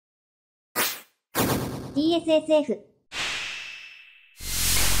SNES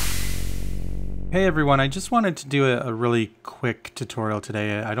Hey everyone, I just wanted to do a really quick tutorial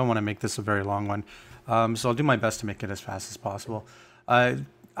today. I don't want to make this a very long one, so I'll do my best to make it as fast as possible. I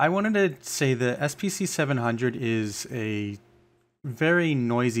wanted to say the SPC 700 is a very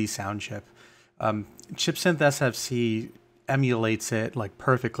noisy sound chip. Chipsynth SFC emulates it like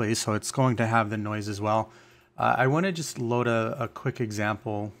perfectly, so it's going to have the noise as well. I want to just load a quick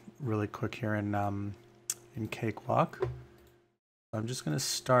example really quick here in Cakewalk. I'm just going to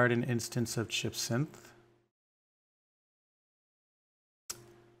start an instance of chipsynth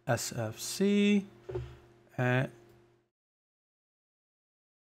SFC.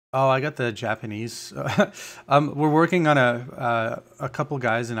 Oh, I got the Japanese. We're working on a couple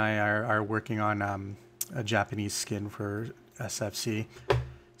guys and I are working on a Japanese skin for SFC.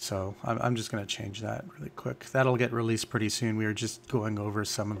 So I'm just going to change that really quick. That'll get released pretty soon. We were just going over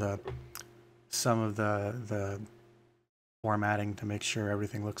some of the formatting to make sure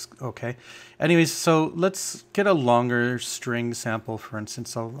everything looks okay. Anyways, so let's get a longer string sample. For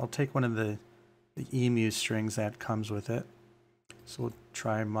instance, I'll take one of the emu strings that comes with it. So we'll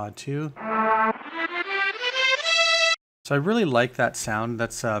try mod 2. So I really like that sound.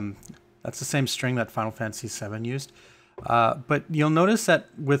 That's the same string that Final Fantasy VII used. But you'll notice that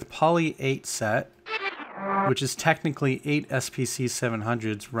with poly 8 set, which is technically 8 SPC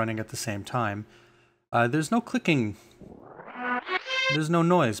 700s running at the same time, there's no clicking. There's no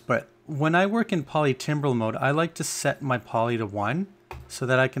noise, but when I work in poly timbrel mode, I like to set my poly to 1 so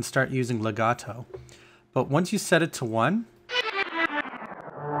that I can start using legato. But once you set it to 1,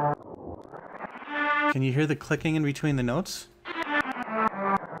 can you hear the clicking in between the notes?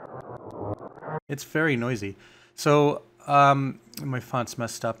 It's very noisy. So my font's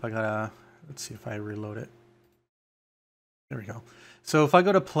messed up. Let's see if I reload it. There we go. So if I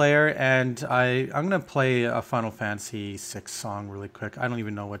go to player and I'm going to play a Final Fantasy VI song really quick. I don't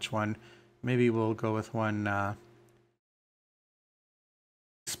even know which one. Maybe we'll go with one.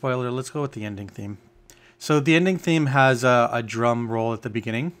 Spoiler, let's go with the ending theme. So the ending theme has a drum roll at the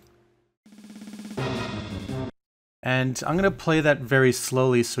beginning. And I'm going to play that very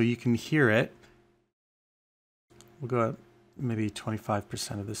slowly so you can hear it. We'll go at maybe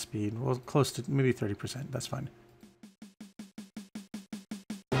 25% of the speed. Well, close to maybe 30%. That's fine.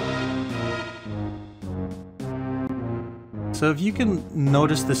 So if you can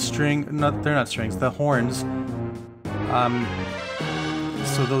notice the string, they're not strings, the horns.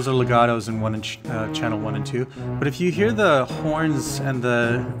 So those are legatos in channel 1 and 2. But if you hear the horns and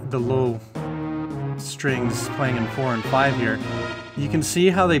the low strings playing in 4 and 5 here, you can see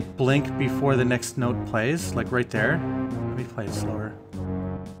how they blink before the next note plays, like right there. Let me play it slower.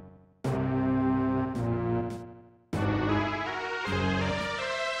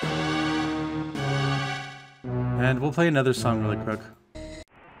 And we'll play another song really quick.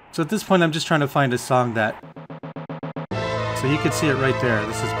 So at this point, I'm just trying to find a song that... So you can see it right there.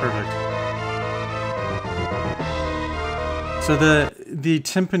 This is perfect. So the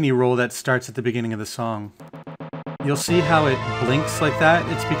timpani roll that starts at the beginning of the song, you'll see how it blinks like that.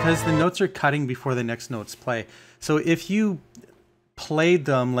 It's because the notes are cutting before the next notes play. So if you played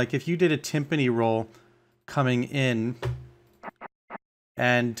them, like if you did a timpani roll coming in,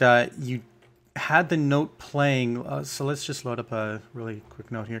 and you had the note playing, so let's just load up a really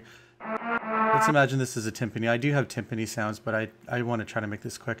quick note here. Let's imagine this is a timpani. I do have timpani sounds, but I want to try to make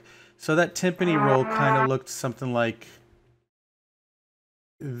this quick. So that timpani roll kind of looked something like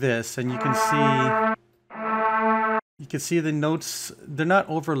this, and you can see the notes, they're not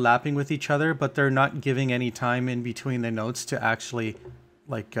overlapping with each other, but they're not giving any time in between the notes to actually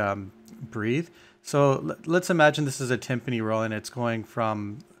like breathe. So let's imagine this is a timpani roll and it's going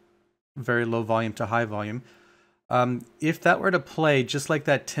from very low volume to high volume. If that were to play just like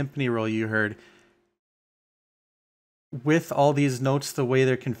that timpani roll you heard, with all these notes the way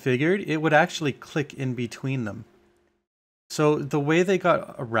they're configured, it would actually click in between them. So the way they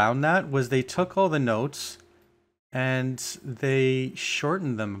got around that was they took all the notes and they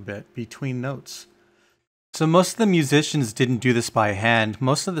shortened them a bit between notes. So most of the musicians didn't do this by hand.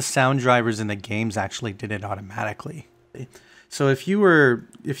 Most of the sound drivers in the games actually did it automatically. So if you were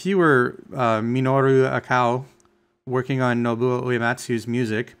Minoru Akao working on Nobuo Uematsu's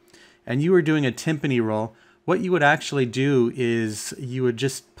music and you were doing a timpani roll, what you would actually do is you would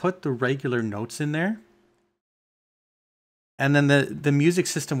just put the regular notes in there, and then the music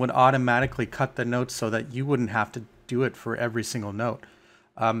system would automatically cut the notes so that you wouldn't have to do it for every single note.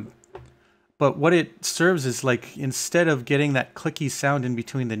 But what it serves is, like, instead of getting that clicky sound in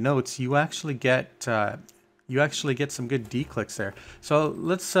between the notes, you actually get you actually get some good declicks there. So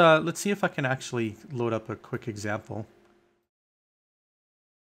let's see if I can actually load up a quick example.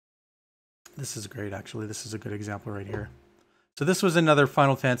 This is great, actually. This is a good example right here. So this was another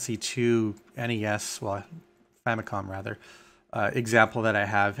Final Fantasy II NES, well, Famicom rather, example that I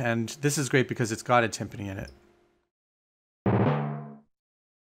have, and this is great because it's got a timpani in it.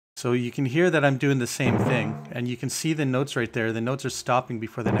 So you can hear that I'm doing the same thing, and you can see the notes right there. The notes are stopping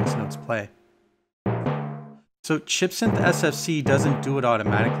before the next notes play. So chipsynth SFC doesn't do it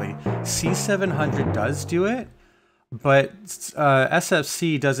automatically. C700 does do it, but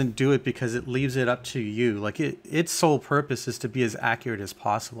SFC doesn't do it because it leaves it up to you. Like its sole purpose is to be as accurate as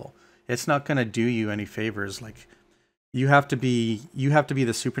possible. It's not going to do you any favors. Like you have to be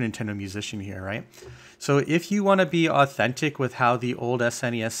the Super Nintendo musician here, right? So if you want to be authentic with how the old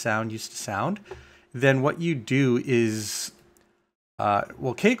SNES sound used to sound, then what you do is,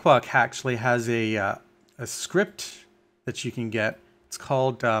 well, Cakewalk actually has a script that you can get. It's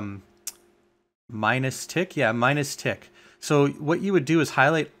called minus tick. Yeah, minus tick. So what you would do is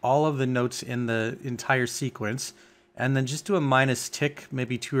highlight all of the notes in the entire sequence and then just do a minus tick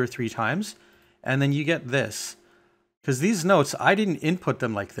maybe 2 or 3 times. And then you get this. Because these notes, I didn't input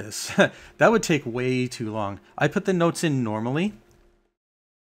them like this. That would take way too long. I put the notes in normally.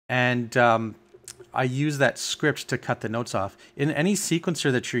 And I use that script to cut the notes off. In any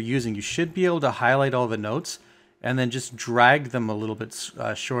sequencer that you're using, you should be able to highlight all the notes and then just drag them a little bit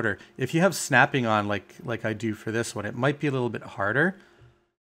shorter. If you have snapping on, like I do for this one, it might be a little bit harder.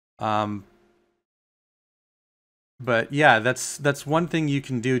 But yeah, that's one thing you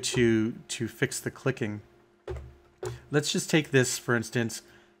can do to fix the clicking. Let's just take this, for instance,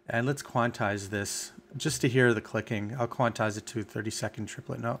 and let's quantize this just to hear the clicking. I'll quantize it to a 30-second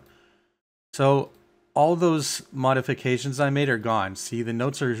triplet note. So all those modifications I made are gone. See, the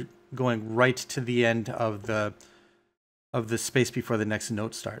notes are going right to the end of the space before the next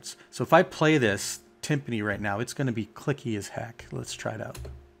note starts. So if I play this timpani right now, it's going to be clicky as heck. Let's try it out.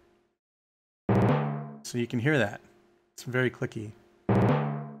 So you can hear that. It's very clicky.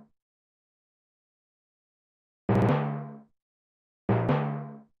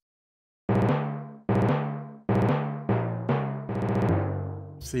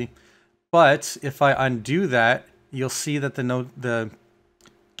 See? But if I undo that, you'll see that the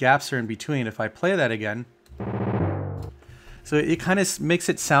gaps are in between. If I play that again, so it kind of makes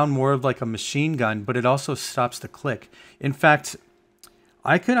it sound more of like a machine gun, but it also stops the click. In fact,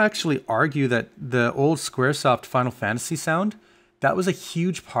 I could actually argue that the old Squaresoft Final Fantasy sound, that was a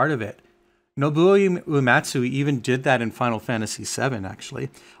huge part of it. Nobuo Uematsu even did that in Final Fantasy VII, actually.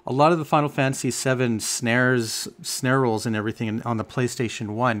 A lot of the Final Fantasy VII snare rolls and everything on the PlayStation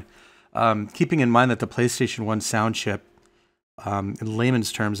 1, keeping in mind that the PlayStation 1 sound chip, in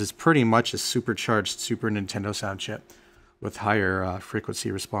layman's terms, is pretty much a supercharged Super Nintendo sound chip with higher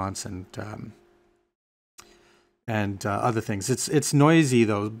frequency response and other things. It's noisy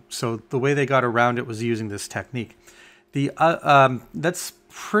though, so the way they got around it was using this technique. That's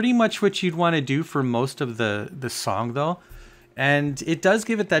pretty much what you'd want to do for most of the song though, and it does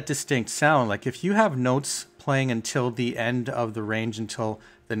give it that distinct sound. Like if you have notes playing until the end of the range until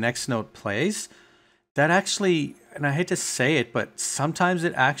the next note plays, that actually, and I hate to say it, but sometimes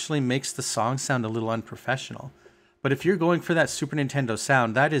it actually makes the song sound a little unprofessional. But if you're going for that Super Nintendo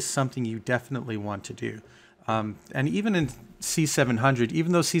sound, that is something you definitely want to do. And even in C700,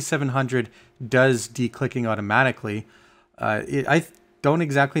 even though C700 does declicking automatically, I don't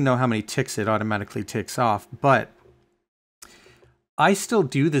exactly know how many ticks it automatically takes off, but I still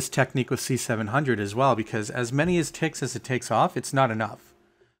do this technique with C700 as well, because as many as ticks as it takes off, it's not enough.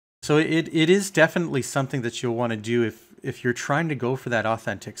 So it is definitely something that you'll want to do if you're trying to go for that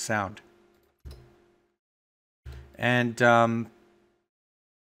authentic sound. And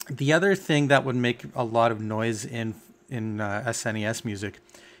the other thing that would make a lot of noise in SNES music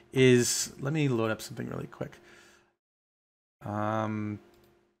is, let me load up something really quick.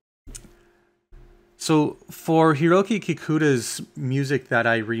 So for Hiroki Kikuda's music that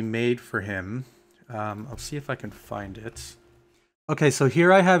I remade for him, I'll see if I can find it. Okay, so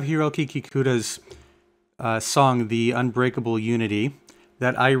here I have Hiroki Kikuda's song, The Unbreakable Unity,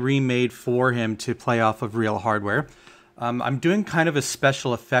 that I remade for him to play off of real hardware. I'm doing kind of a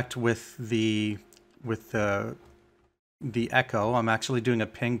special effect with the echo. I'm actually doing a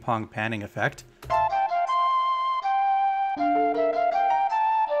ping pong panning effect.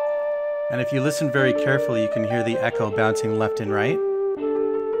 And if you listen very carefully, you can hear the echo bouncing left and right.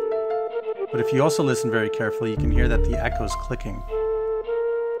 But if you also listen very carefully, you can hear that the echo's clicking.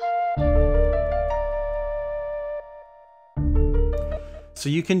 So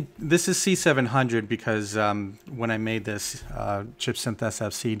you can, this is C700 because when I made this, chipsynth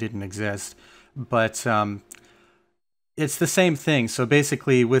SFC didn't exist, but it's the same thing. So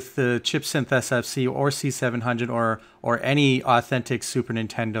basically with the chipsynth SFC or C700 or any authentic Super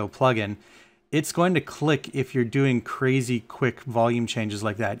Nintendo plugin, it's going to click if you're doing crazy quick volume changes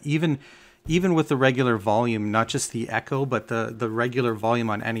like that. Even with the regular volume, not just the echo, but the regular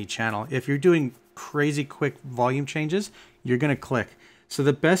volume on any channel. If you're doing crazy quick volume changes, you're going to click. So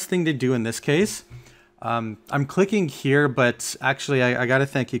the best thing to do in this case, I'm clicking here, but actually I got to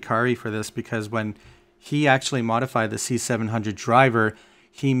thank Hikari for this, because when he actually modified the C700 driver,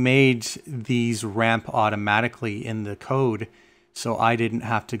 he made these ramp automatically in the code, so I didn't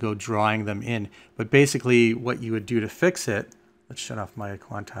have to go drawing them in. But basically what you would do to fix it, let's shut off my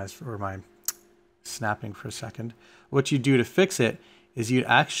quantize or my snapping for a second. What you do to fix it is you'd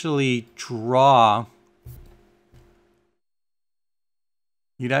actually draw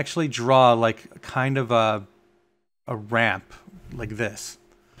like kind of a ramp like this.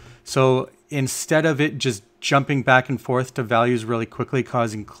 So instead of it just jumping back and forth to values really quickly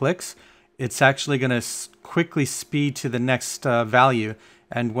causing clicks, it's actually going to quickly speed to the next value.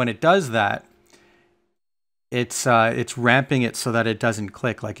 And when it does that, it's ramping it so that it doesn't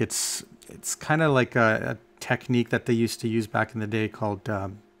click. Like it's kind of like a technique that they used to use back in the day called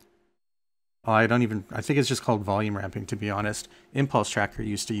I think it's just called volume ramping, to be honest. Impulse Tracker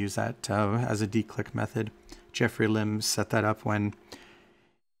used to use that as a declick method. Jeffrey Lim set that up when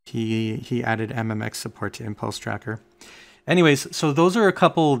he added MMX support to Impulse Tracker. Anyways, so those are a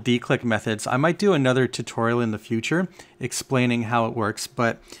couple declick methods. I might do another tutorial in the future explaining how it works,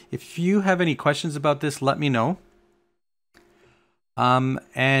 but if you have any questions about this, let me know.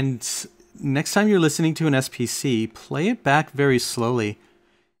 And next time you're listening to an SPC, play it back very slowly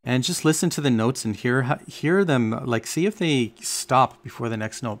and just listen to the notes and hear them, like see if they stop before the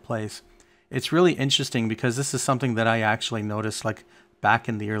next note plays. It's really interesting because this is something that I actually noticed like back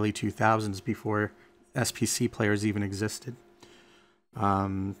in the early 2000s before SPC players even existed.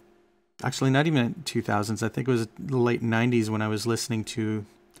 Actually, not even 2000s. I think it was the late 90s when I was listening to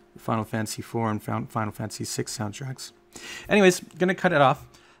Final Fantasy IV and Final Fantasy VI soundtracks. Anyways, gonna cut it off.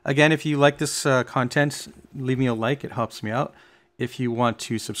 Again, if you like this content, leave me a like. It helps me out. If you want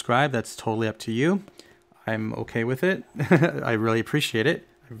to subscribe, that's totally up to you. I'm okay with it. I really appreciate it.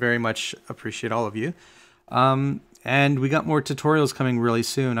 I very much appreciate all of you. And we got more tutorials coming really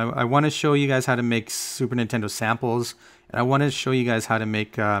soon. I want to show you guys how to make Super Nintendo samples, and I want to show you guys how to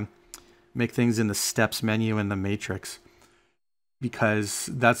make things in the steps menu in the Matrix, because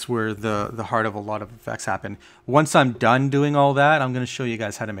that's where the heart of a lot of effects happen. Once I'm done doing all that, I'm going to show you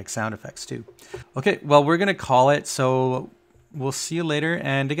guys how to make sound effects too. Okay, well, we're going to call it, so we'll see you later.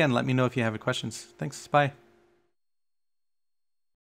 And again, let me know if you have any questions. Thanks, bye.